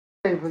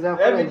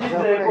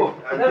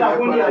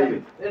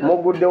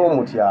Muguddewo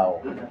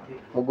mutyawo.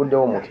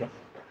 Muguddewo mutya.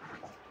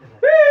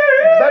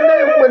 Banda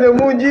yumwe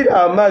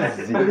munjira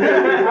amazzi.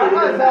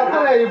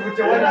 Akola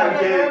yibute wana.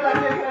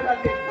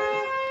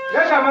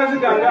 Yaka amazzi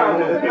gangawo.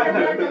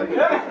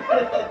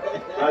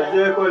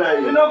 Ajekola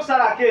yi. Ino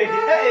kusala keke.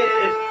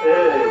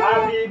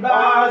 Happy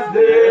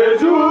birthday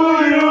to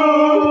you.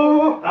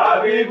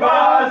 Happy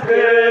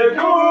birthday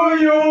to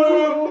you.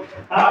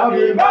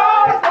 Happy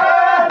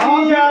birthday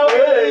dear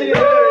Willy.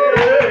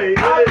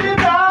 Happy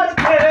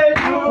birthday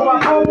to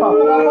you.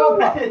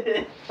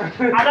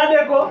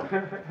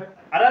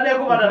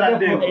 Adadeko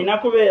badadeko.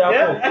 Inakubera ko.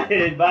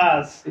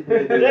 Bas.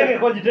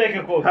 Teke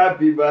ko.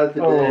 Happy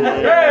birthday.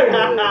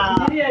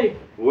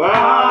 Wow.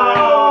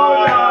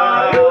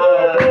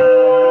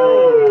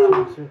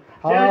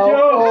 How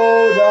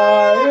old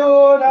are you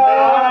now?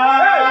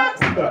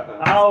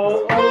 How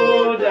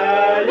old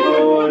are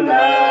you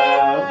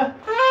now?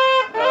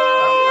 How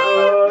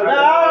old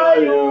are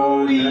you,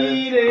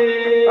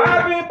 Willy?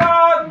 Happy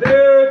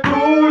birthday to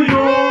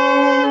you.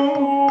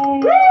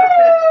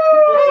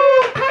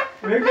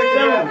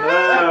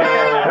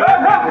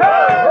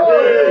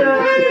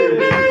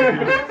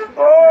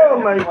 Oh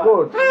my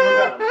God.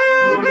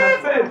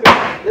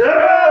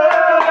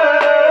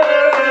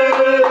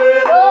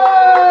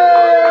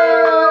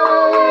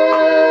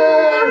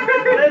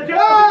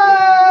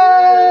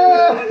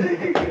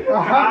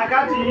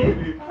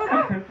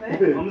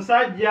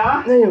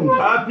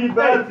 Happy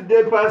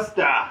birthday,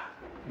 Pastor.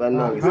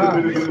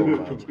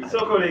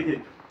 Sokoleke.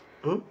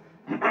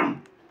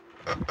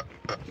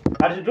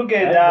 Ati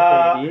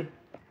together.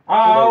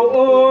 How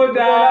old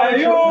are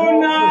you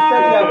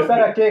now?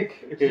 Kusala cake.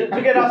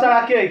 Together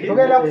kusala cake.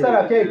 Together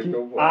kusala cake.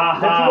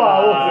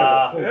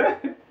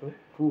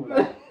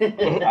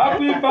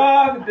 Happy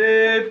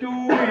birthday to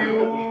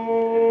you.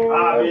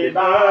 Happy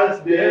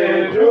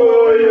birthday to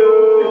you.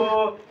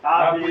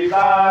 Happy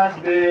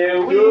birthday,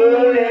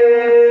 Willy.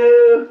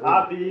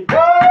 Happy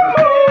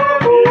birthday,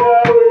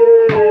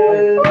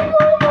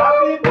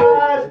 happy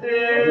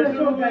birthday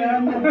to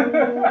you.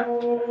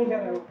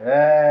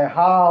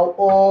 How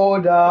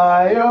old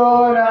are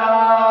you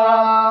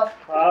now?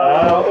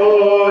 How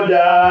old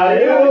are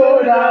you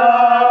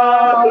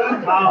now?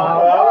 How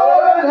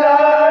old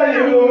are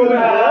you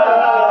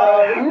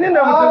now?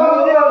 Nina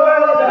mtumungia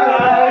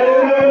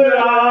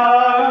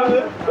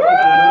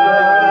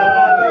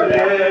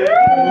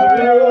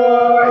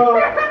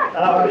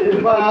Happy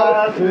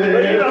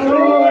birthday to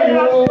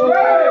you.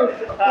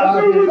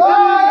 Happy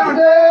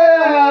birthday,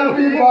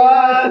 happy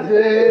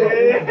birthday,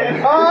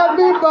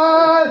 happy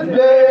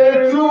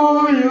birthday to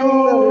you.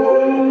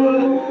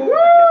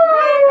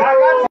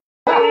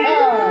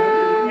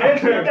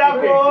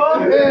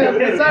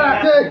 Kusala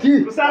keki.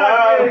 Kusala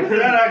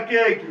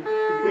keki.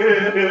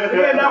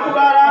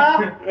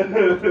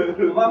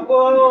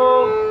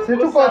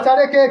 Situko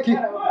sale keki.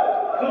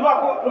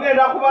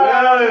 Tugenda kubala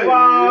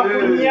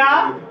kunya.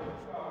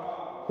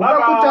 Kuva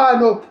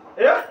kutano.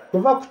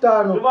 Kuva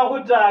kutano.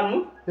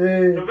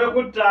 Tuve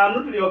kutano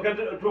tulioke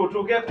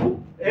tuke ku.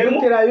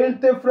 Emukira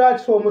unite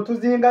flats for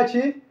mutuzinga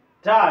ki?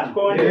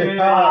 Tano.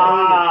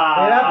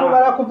 Era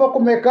tubala kuva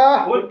kumeka?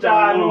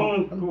 Kutano.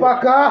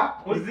 Mpaka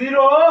ku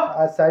zero.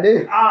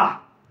 Asale.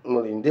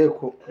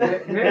 Mulindeko.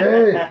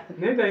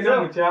 Nenda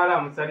ina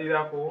mukyala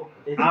musalirako.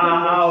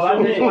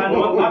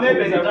 Bane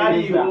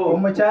betaliwo.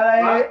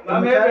 Omukyala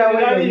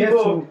we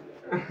Yesu.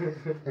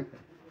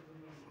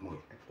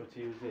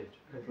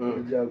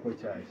 Jako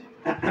chaji.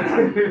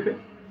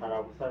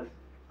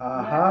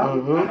 Aha.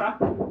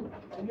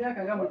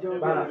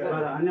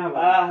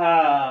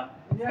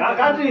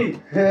 Kakati.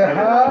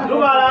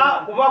 Tubala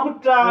kuva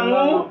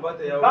kutano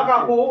paka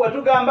ku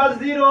wetugamba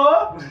zero.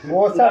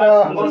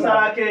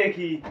 Osala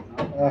keki.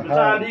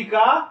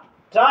 Tutandika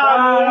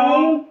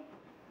tano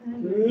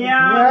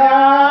nya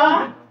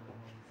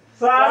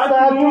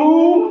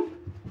satu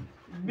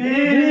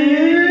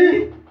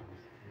biri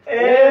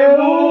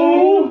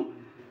emu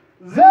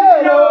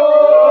zero.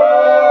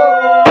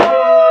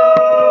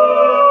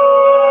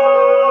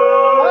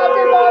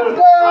 Happy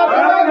birthday,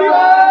 happy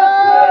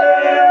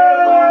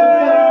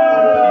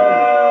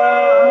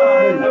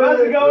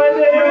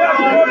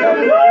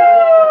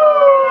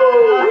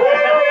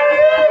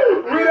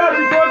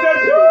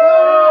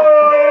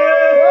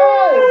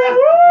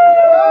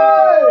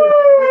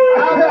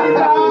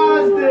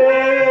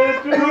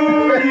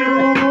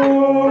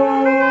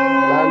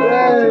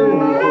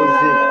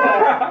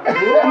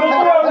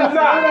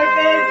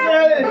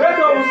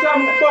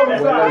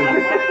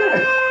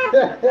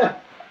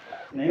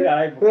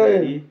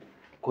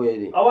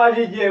Kweli.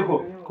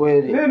 Awajijeko.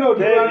 Kweli. Neno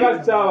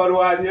tulanga sawa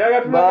rwani.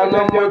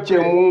 Bana moche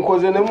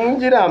munkoze ne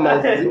munjira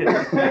amazi.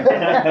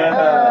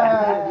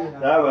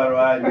 Sawa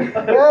rwani.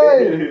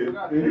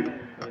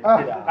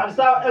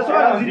 Asa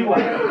eswa ziriwa.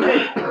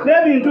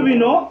 Nebintu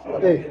bino.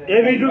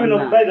 Ebintu bino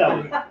by the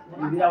way.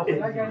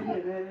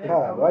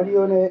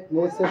 Waliyo ne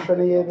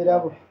session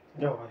y'ebirabo.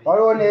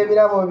 Waliwo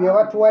n'ebirabo bye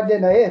batuwadde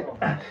naye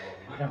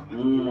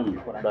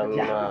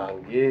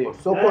Banange.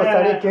 Soko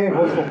sale ke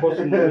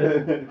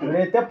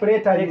leta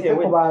plate ali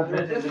soko bantu.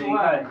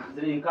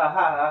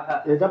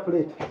 Leta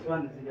plate.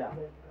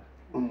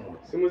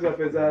 Simu za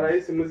pesa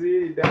rahisi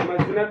muzirida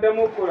amazina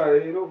damokola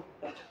rero.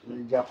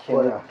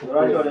 Njakora.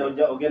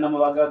 Ogenda mu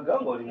bagagga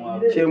ng'oli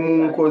mwavu. Kye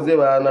munkoze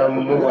baana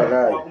mu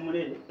walayi.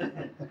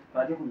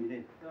 Bali ku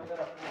mirere.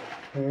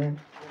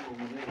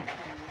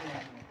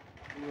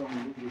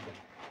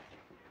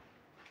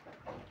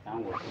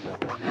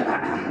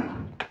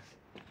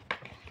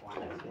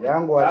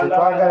 Yangu ati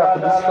twagala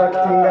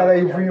kudistractinga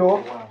live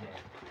yo.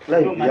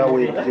 Live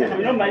yawedde.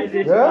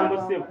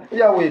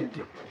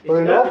 Yawedde.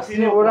 Olina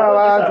okusiibula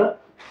abantu.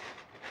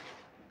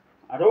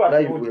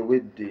 Live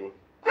ewedde.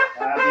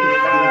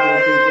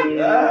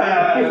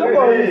 Soko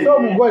oliso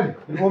omugoli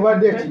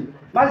obadde ki?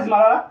 Mazzi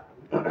malala?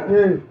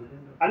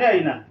 Ani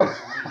alina?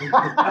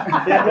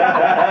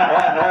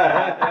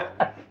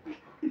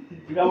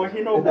 Kigambo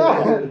kino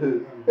okuba.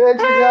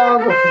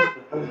 Ekigambo.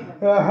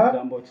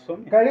 Kigambo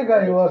kisomye.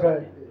 Kali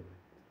wakali.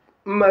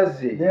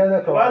 Mazzi.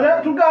 Baze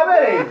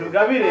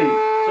tugabire.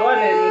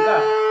 Soane nika.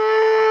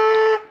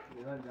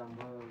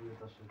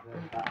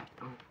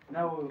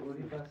 Nawe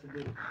uri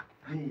birthday.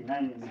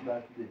 Nani ni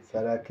birthday.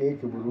 Sala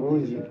keke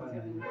bulungi.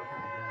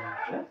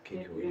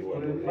 Keke uyiwa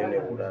nene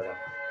bulala.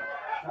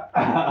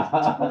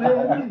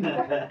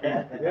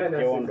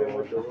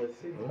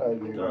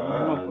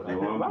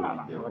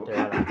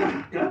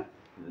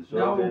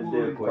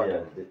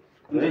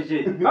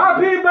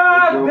 Happy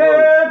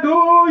birthday to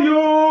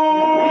you.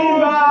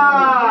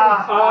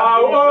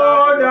 How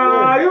old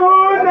are you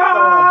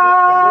now?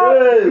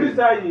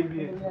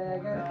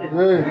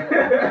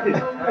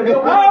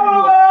 How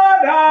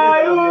old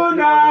are you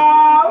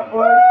now?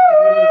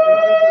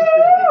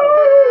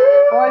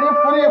 Wali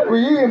free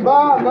kuyimba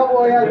nga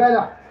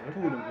bw'oyagala.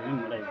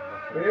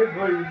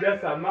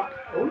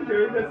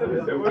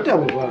 Ata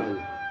mubwana.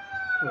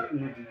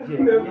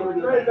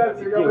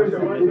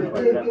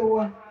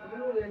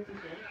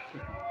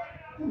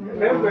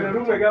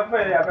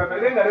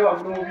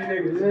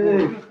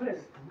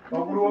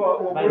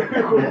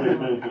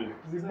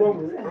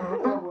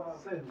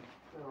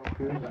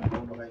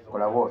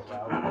 Kola wote.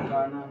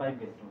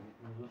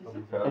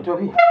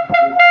 Etobi.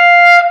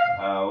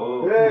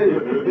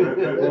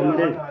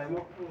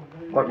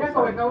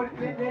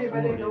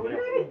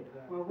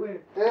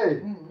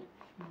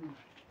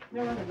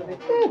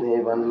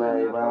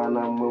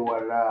 Bana mwe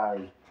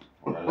walayi.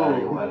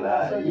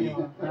 Walayi.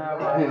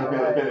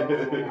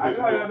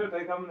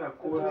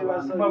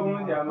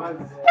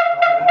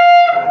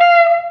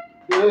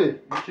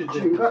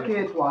 Chinga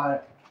ketwala.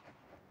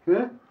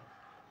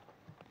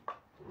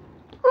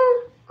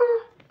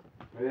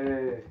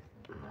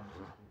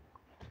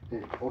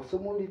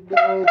 Osumulidde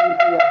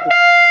ebintu byako.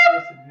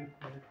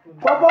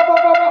 Papa.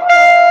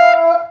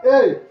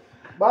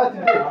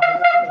 Birthday.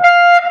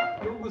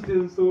 Nuguse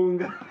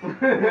nsonga.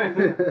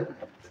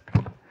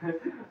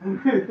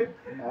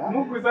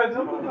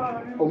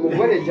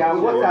 Omugole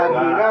jangu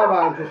osavinga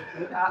abantu.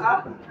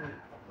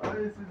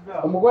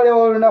 Omugole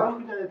w'olunaku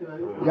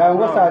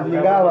jangu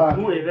osavinga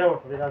abantu.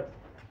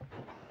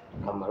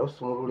 Kamala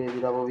osumulula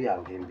ebirabo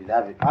byange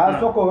mbirabe.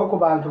 Asooka ku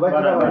bantu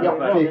bagira balya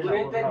ku keeki.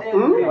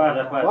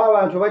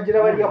 Abantu bagira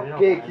balya ku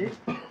keeki.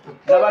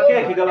 Gaba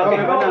keeki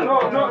banana. No,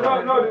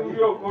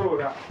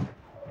 okolola.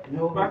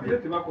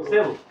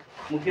 Sebo,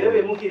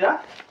 mukirebe mukira.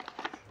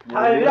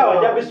 Bira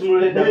wajja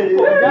bisimulula edda.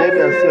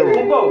 Leta sebo.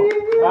 Mugo.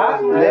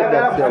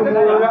 Leta sebo.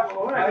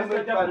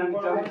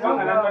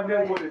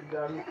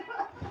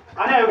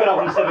 Ani ayogera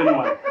ku 7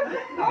 wano.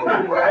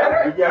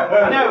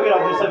 Ani ayogera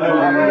ku 7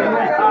 wano.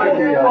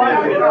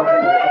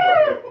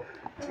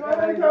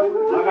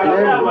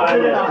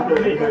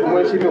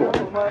 Mweshimiwa.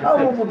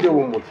 Amuvudde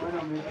w'omuti.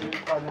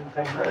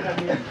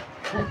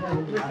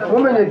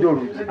 Mumenyedde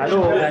oluki.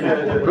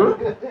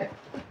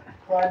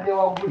 Twadde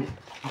waggulu.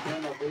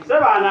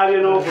 Seba anaabye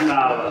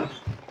n'okunaaba.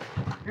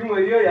 Bimwe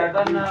yo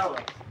yatanaaba.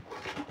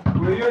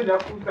 Weyo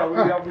njakuta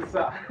wira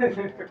busa.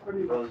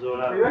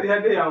 Yo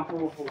yadde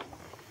yanfuufu.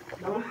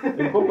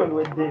 Ebikopo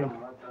biweddeyo.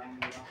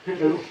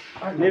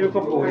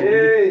 N'ebikopo.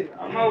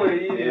 Amawe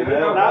yiri.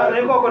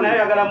 N'ebikopo naye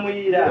yagala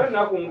muyiira. Yo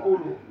naku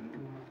nkulu.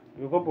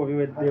 Ebikopo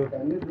biweddeyo.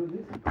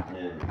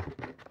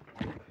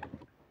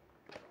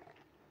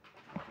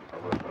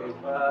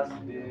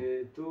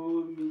 Birthday to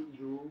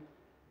you.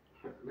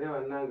 Leo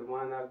nange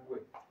mwana gwe.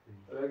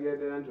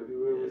 Olagendera nti oli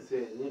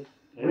weebusenyi.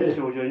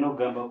 Ekyo kyolina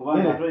okugamba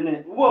kubanga tolina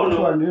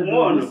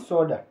muwono.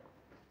 Soda.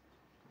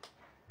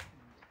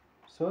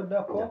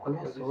 Soda ko?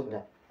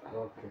 Soda.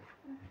 Okay.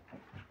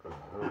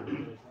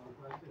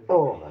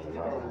 Oh,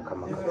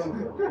 come on.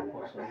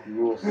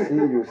 You see.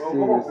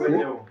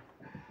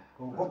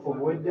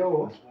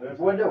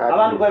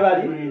 Abantu kwe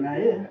bali?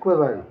 Kwe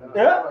bali.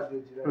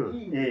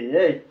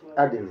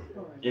 Adini.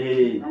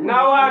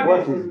 Now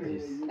What is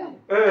this?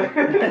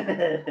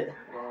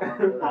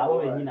 Abo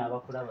benyina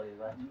abakulaba be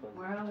bakikoze.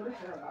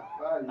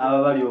 Aba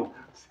bali okwo.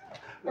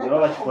 Baba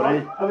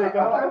bakikole.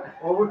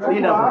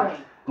 Linda.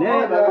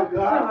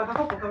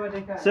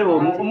 Sebo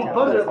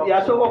mpoze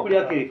yasoko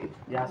kulya keke.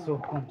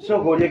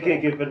 Soko kulya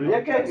keke pedu.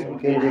 Ya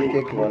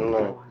keke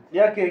wanno.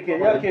 Ya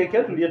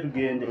keke tulye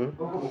tugende.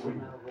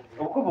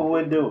 Okuba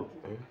weddewo.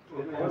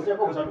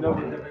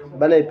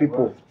 Bana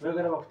people,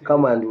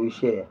 come and we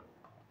share.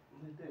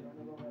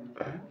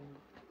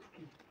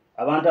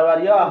 Abantu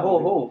abali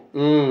aho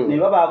ne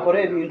baba akora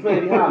ebintu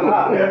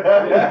ebihanga.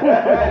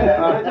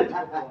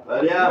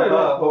 Bali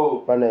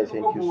aho. Bana,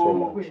 thank you so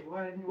much.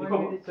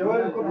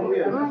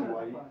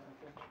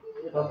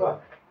 Papa.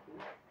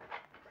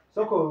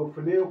 Soko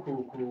funeo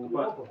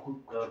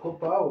ku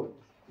power.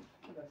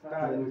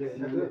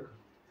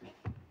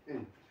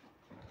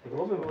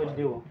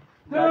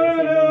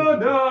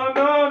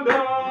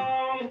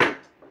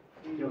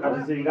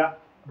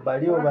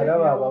 Baliyo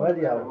balaba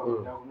abali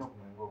awo.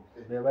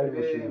 Bali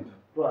bushinga.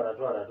 Twala.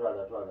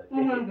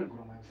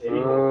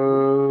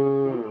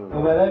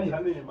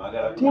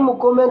 Team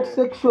comment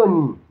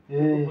section.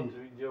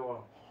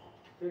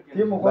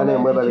 Team Bana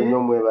mwe bali nnyo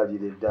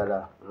mwebalire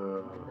ddala.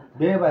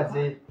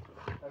 Bebaze.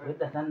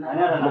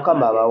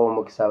 Mukama abawo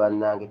omukisa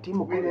bannange. Team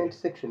comment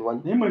section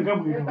one. Nimwe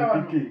ngamu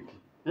keke.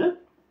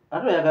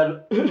 Ato yagalo.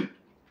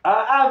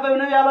 Ave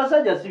bino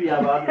byabasajja si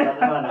byabantu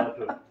abaana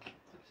bato.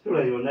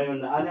 Situla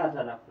yonna ani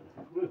atana.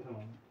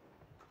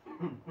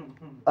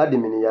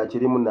 Admin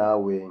yakirimu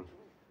naawe.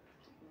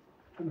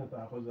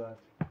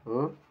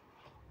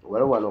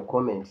 Wala wano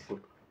comments.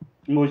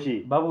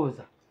 Mochi.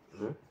 Babuza.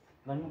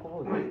 Nani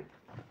mukubuza?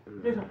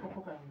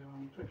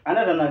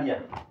 Anada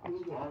nadia.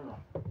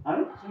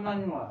 Ano?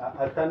 Sinanywa.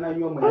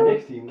 Atananywa mu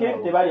Keke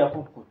tebali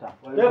akukuta.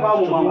 Teba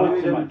mu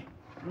mama chimani.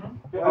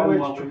 Awe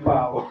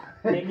chichupawo.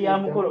 Negi ya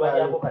mukolo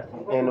bajako kati.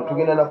 Eno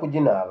tugenda na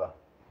kuginaaba.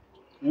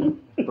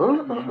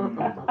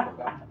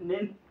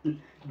 Nene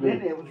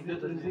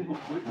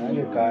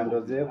Ani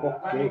kando zeko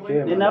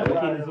keke.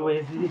 ninapukiriziwa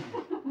eziri.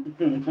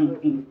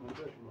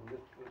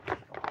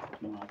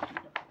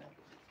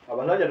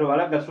 Abalaja to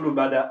balaga sulu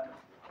bada.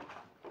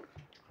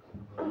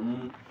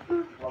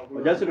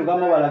 Ojasi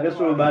tukama balaga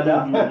sulu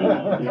bada.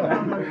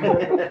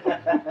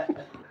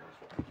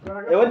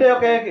 Ewode yo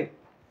keke.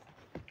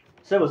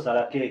 Sebo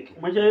sala keke.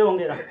 Mwacha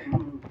yongera.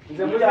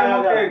 Nze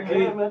muzamo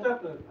keke.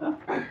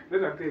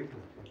 Leta keke.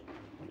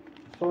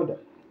 Soda.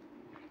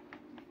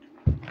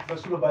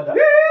 Basulu bada.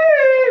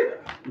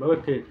 Bawe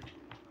keke.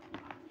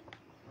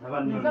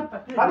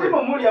 Hadi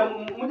mumulya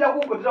mujja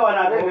kukutira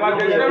wana ate.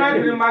 Obagenda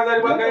ndi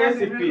mazali bwa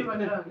SP.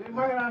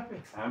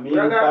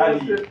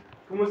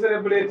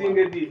 Celebrating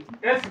the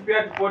SP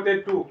at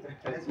 42.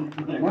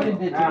 Mwali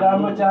de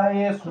kigambo cha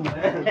Yesu.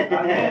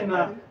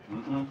 Amina.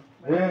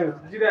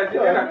 Jira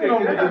keke.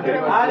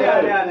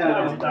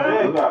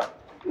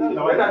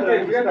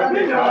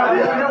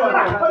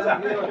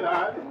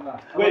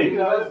 Wait,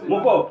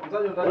 muko.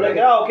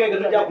 Ulegera okeke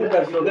tujja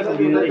kudda sogeza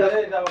bindi.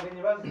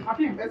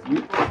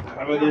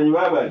 Abagenyi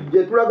baba.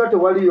 Je tulaga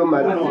tewaliyo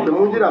mazzi,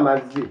 temunjira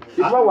mazzi.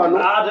 Kiba wano.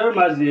 Tebe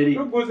mazeri.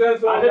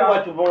 Ate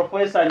watu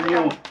professor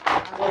nyo.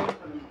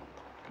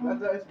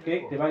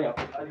 Keke tebali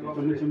akukuta.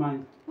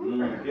 Tumuchimanyi.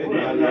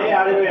 Yeye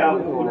aleo ya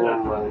kukuta.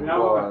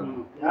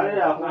 Yale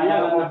ya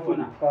Ayala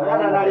nafuna.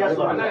 Ayala nali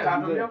aso.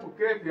 Anatambia ku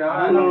keke.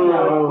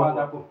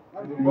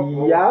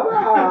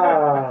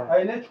 Yaba.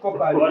 Aine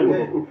chikopa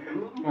alite.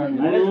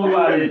 Ane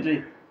chikopa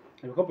alite.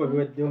 Ebikopo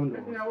biwedde ndo.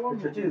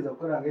 Ekyo kiyinza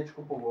okukola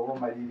ng'ekikopo bw'oba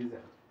omaliriza.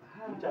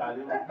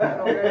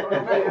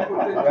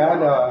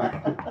 Ganda.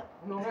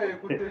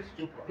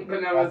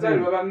 Kana bazali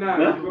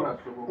babannanga.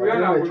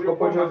 Kuyana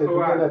Ekikopo kyose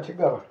tugenda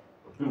kigaba.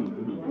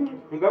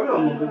 Ngabyo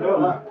omuntu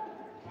ndo.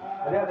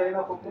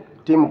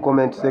 Team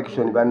comment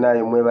section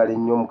bannaye mwebali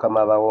nnyo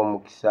mukama abawo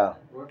omukisa.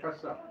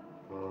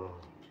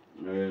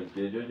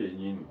 Kyejo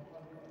kyennyini.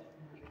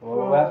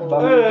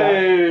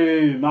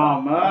 Hey,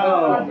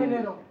 mama.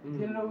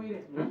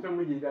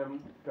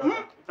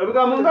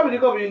 Ebigambo nga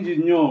biriko bingi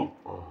nnyo.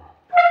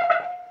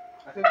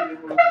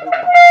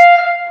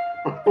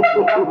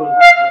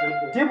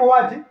 Team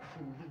what?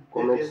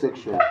 Comment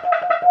section.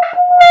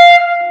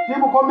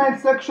 Team comment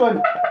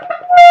section.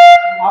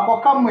 Ako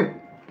kamwe.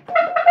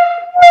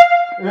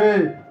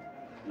 Hey.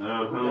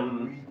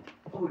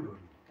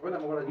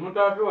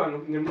 Mutafi wano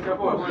ne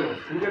mutako wano.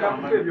 Ngera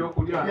kuke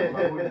ebyokulya.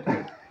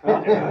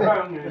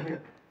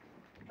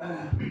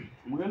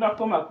 Mugenda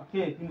kukoma ku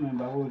keke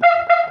mwemba huli.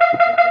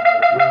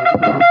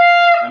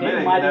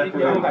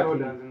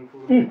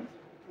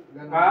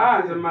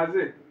 Nze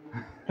maze.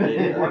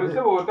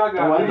 Walise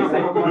bwotaga.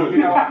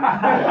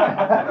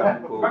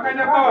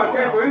 Bakanya kwa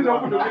wakeko oyinza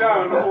okudukira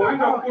wano.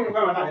 Oyinza okukunduka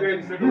wano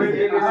kwendise.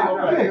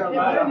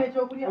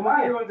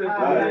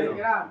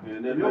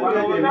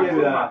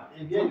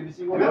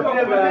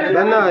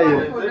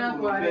 Bannaye.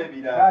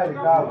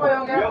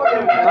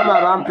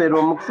 Kama bampeera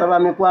omukisa ba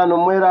mikwano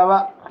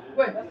mweraba.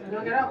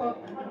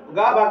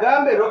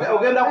 Bagambe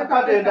ogenda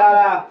kupata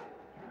endala.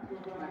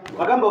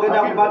 Bagambe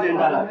ogenda kupata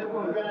endala.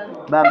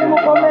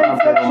 Bambi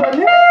comment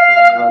section.